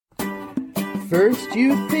First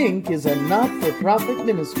You Think is a not-for-profit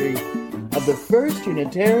ministry of the First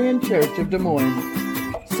Unitarian Church of Des Moines.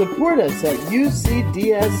 Support us at ucdsm.org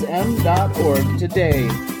today.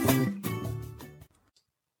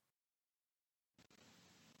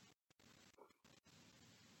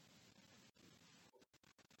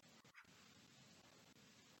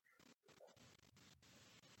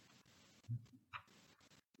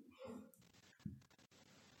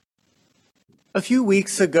 A few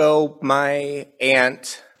weeks ago, my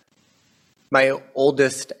aunt, my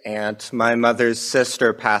oldest aunt, my mother's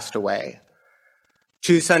sister, passed away.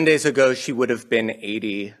 2 Sundays ago, she would have been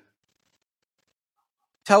 80.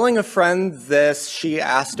 Telling a friend this, she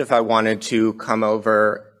asked if I wanted to come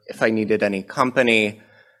over, if I needed any company,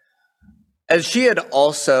 as she had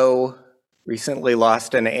also recently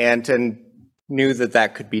lost an aunt and knew that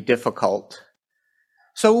that could be difficult.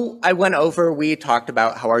 So I went over, we talked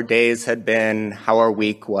about how our days had been, how our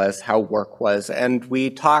week was, how work was, and we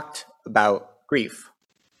talked about grief.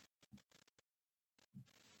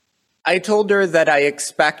 I told her that I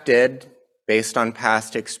expected, based on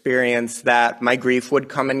past experience, that my grief would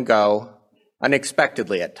come and go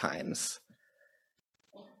unexpectedly at times.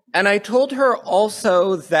 And I told her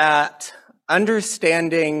also that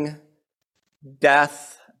understanding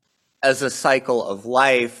death as a cycle of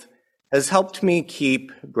life has helped me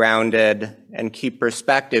keep grounded and keep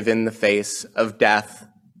perspective in the face of death,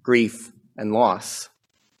 grief, and loss.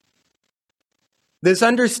 This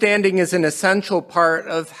understanding is an essential part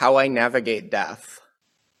of how I navigate death.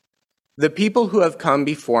 The people who have come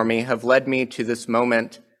before me have led me to this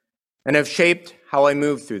moment and have shaped how I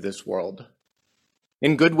move through this world,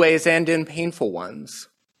 in good ways and in painful ones.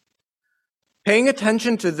 Paying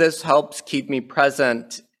attention to this helps keep me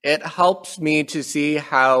present. It helps me to see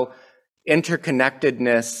how interconnected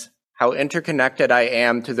I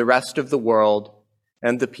am to the rest of the world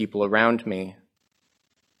and the people around me.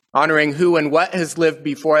 Honoring who and what has lived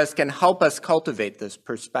before us can help us cultivate this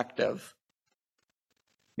perspective.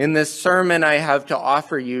 In this sermon I have to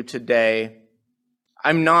offer you today,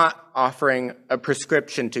 I'm not offering a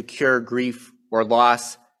prescription to cure grief or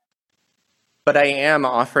loss, but I am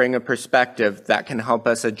offering a perspective that can help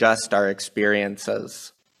us adjust our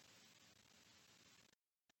experiences.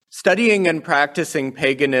 Studying and practicing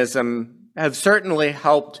paganism have certainly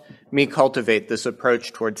helped me cultivate this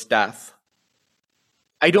approach towards death.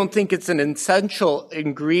 I don't think it's an essential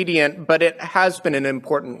ingredient, but it has been an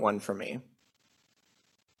important one for me.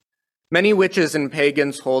 Many witches and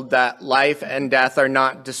pagans hold that life and death are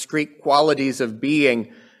not discrete qualities of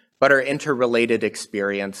being, but are interrelated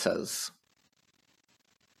experiences.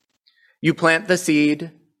 You plant the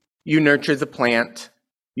seed, you nurture the plant,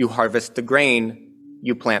 you harvest the grain,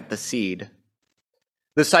 you plant the seed.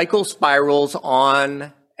 The cycle spirals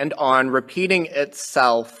on and on, repeating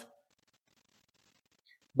itself,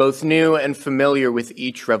 both new and familiar with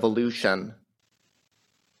each revolution.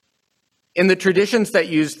 In the traditions that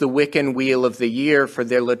use the Wiccan Wheel of the Year for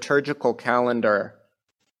their liturgical calendar,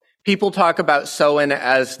 people talk about Samhain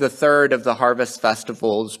as the third of the harvest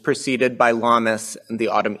festivals, preceded by Lammas and the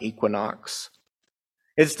autumn equinox.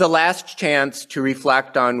 It's the last chance to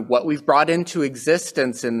reflect on what we've brought into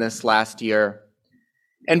existence in this last year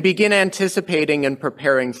and begin anticipating and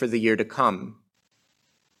preparing for the year to come.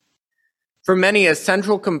 For many, a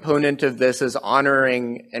central component of this is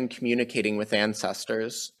honoring and communicating with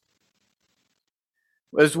ancestors.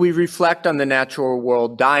 As we reflect on the natural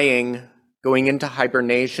world dying, going into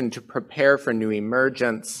hibernation to prepare for new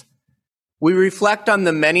emergence, we reflect on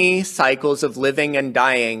the many cycles of living and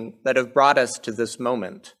dying that have brought us to this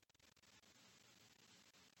moment.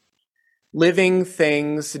 Living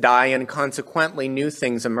things die, and consequently new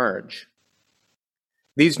things emerge.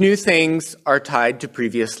 These new things are tied to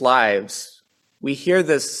previous lives. We hear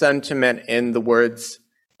this sentiment in the words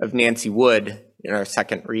of Nancy Wood in our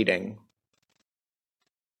second reading.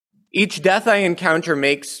 Each death I encounter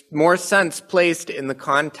makes more sense placed in the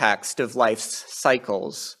context of life's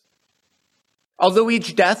cycles. Although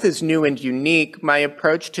each death is new and unique, my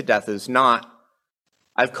approach to death is not.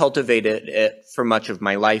 I've cultivated it for much of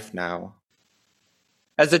my life now.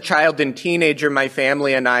 As a child and teenager, my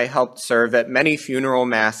family and I helped serve at many funeral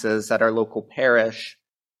masses at our local parish.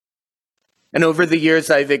 And over the years,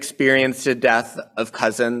 I've experienced the death of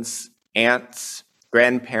cousins, aunts,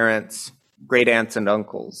 grandparents, great aunts and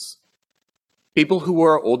uncles. People who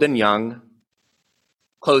were old and young,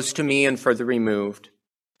 close to me and further removed.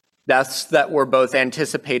 Deaths that were both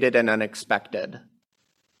anticipated and unexpected.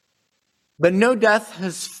 But no death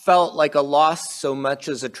has felt like a loss so much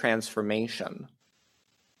as a transformation.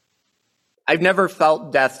 I've never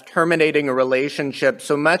felt death terminating a relationship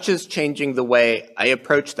so much as changing the way I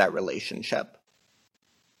approach that relationship.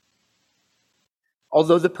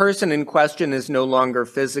 Although the person in question is no longer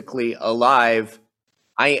physically alive,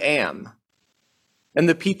 I am. And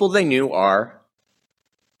the people they knew are.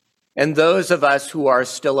 And those of us who are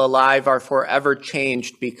still alive are forever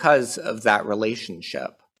changed because of that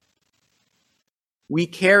relationship. We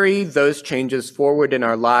carry those changes forward in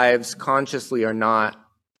our lives, consciously or not.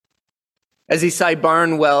 As Esai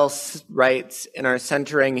Barnwell writes in our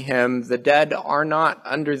centering hymn, the dead are not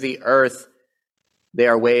under the earth. They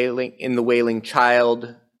are wailing in the wailing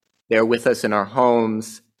child. They are with us in our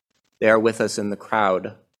homes. They are with us in the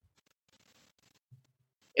crowd.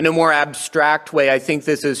 In a more abstract way, I think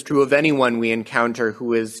this is true of anyone we encounter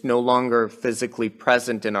who is no longer physically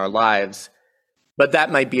present in our lives, but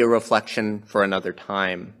that might be a reflection for another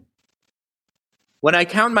time. When I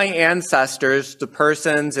count my ancestors, the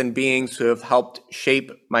persons and beings who have helped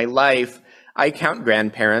shape my life, I count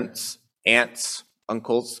grandparents, aunts,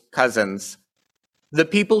 uncles, cousins, the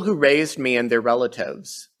people who raised me and their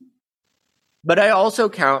relatives. But I also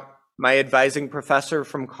count my advising professor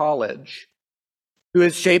from college, who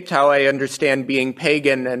has shaped how I understand being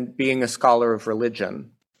pagan and being a scholar of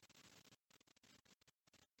religion.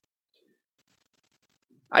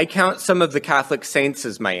 I count some of the Catholic saints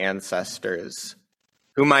as my ancestors,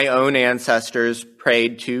 who my own ancestors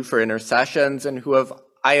prayed to for intercessions and who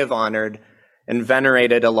I have honored and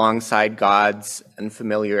venerated alongside gods and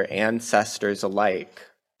familiar ancestors alike.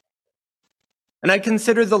 And I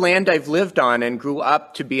consider the land I've lived on and grew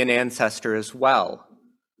up to be an ancestor as well.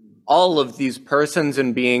 All of these persons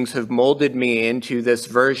and beings have molded me into this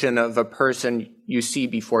version of a person you see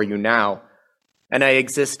before you now, and I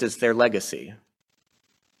exist as their legacy.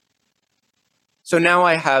 So now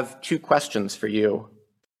I have two questions for you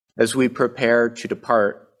as we prepare to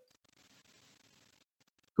depart.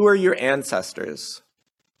 Who are your ancestors?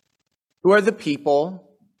 Who are the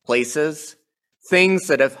people, places, things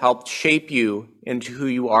that have helped shape you into who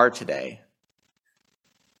you are today?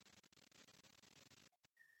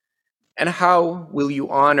 And how will you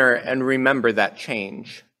honor and remember that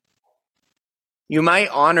change? You might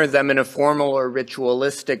honor them in a formal or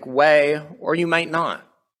ritualistic way, or you might not.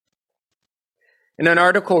 In an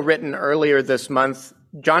article written earlier this month,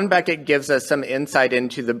 John Beckett gives us some insight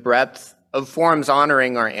into the breadth of forms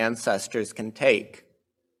honoring our ancestors can take.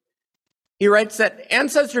 He writes that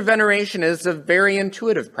ancestor veneration is a very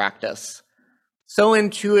intuitive practice, so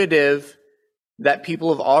intuitive that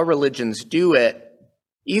people of all religions do it,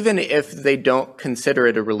 even if they don't consider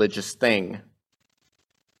it a religious thing.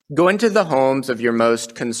 Go into the homes of your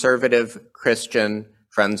most conservative Christian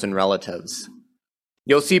friends and relatives.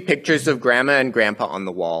 You'll see pictures of grandma and grandpa on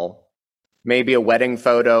the wall, maybe a wedding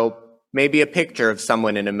photo, maybe a picture of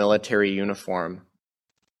someone in a military uniform.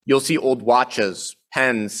 You'll see old watches,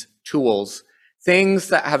 pens, tools, things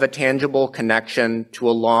that have a tangible connection to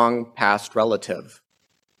a long past relative.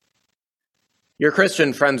 Your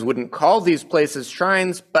Christian friends wouldn't call these places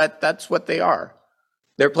shrines, but that's what they are.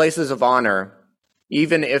 They're places of honor,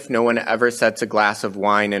 even if no one ever sets a glass of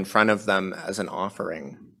wine in front of them as an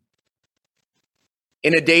offering.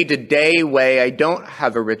 In a day-to-day way, I don't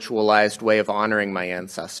have a ritualized way of honoring my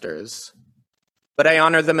ancestors, but I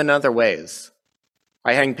honor them in other ways.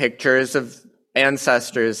 I hang pictures of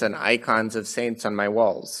ancestors and icons of saints on my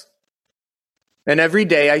walls. And every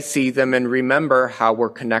day I see them and remember how we're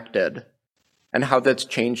connected and how that's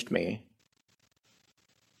changed me.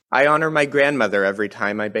 I honor my grandmother every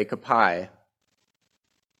time I bake a pie.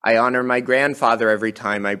 I honor my grandfather every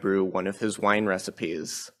time I brew one of his wine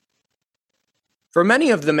recipes. For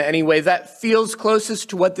many of them anyway, that feels closest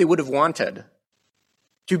to what they would have wanted,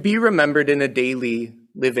 to be remembered in a daily,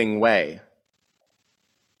 living way.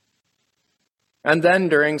 And then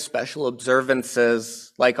during special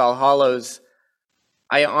observances like All Hallows,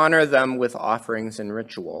 I honor them with offerings and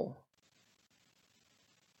ritual.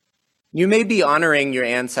 You may be honoring your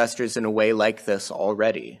ancestors in a way like this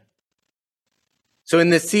already. So in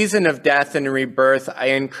the season of death and rebirth, I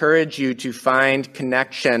encourage you to find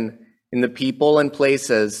connection in the people and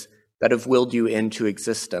places that have willed you into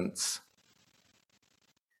existence.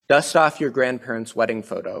 Dust off your grandparents' wedding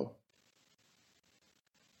photo.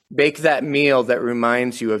 Bake that meal that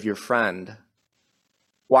reminds you of your friend.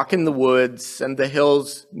 Walk in the woods and the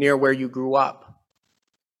hills near where you grew up.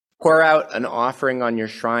 Pour out an offering on your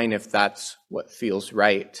shrine if that's what feels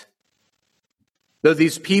right. Though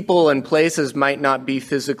these people and places might not be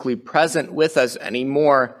physically present with us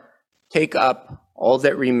anymore, take up all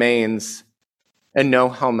that remains and know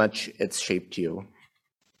how much it's shaped you.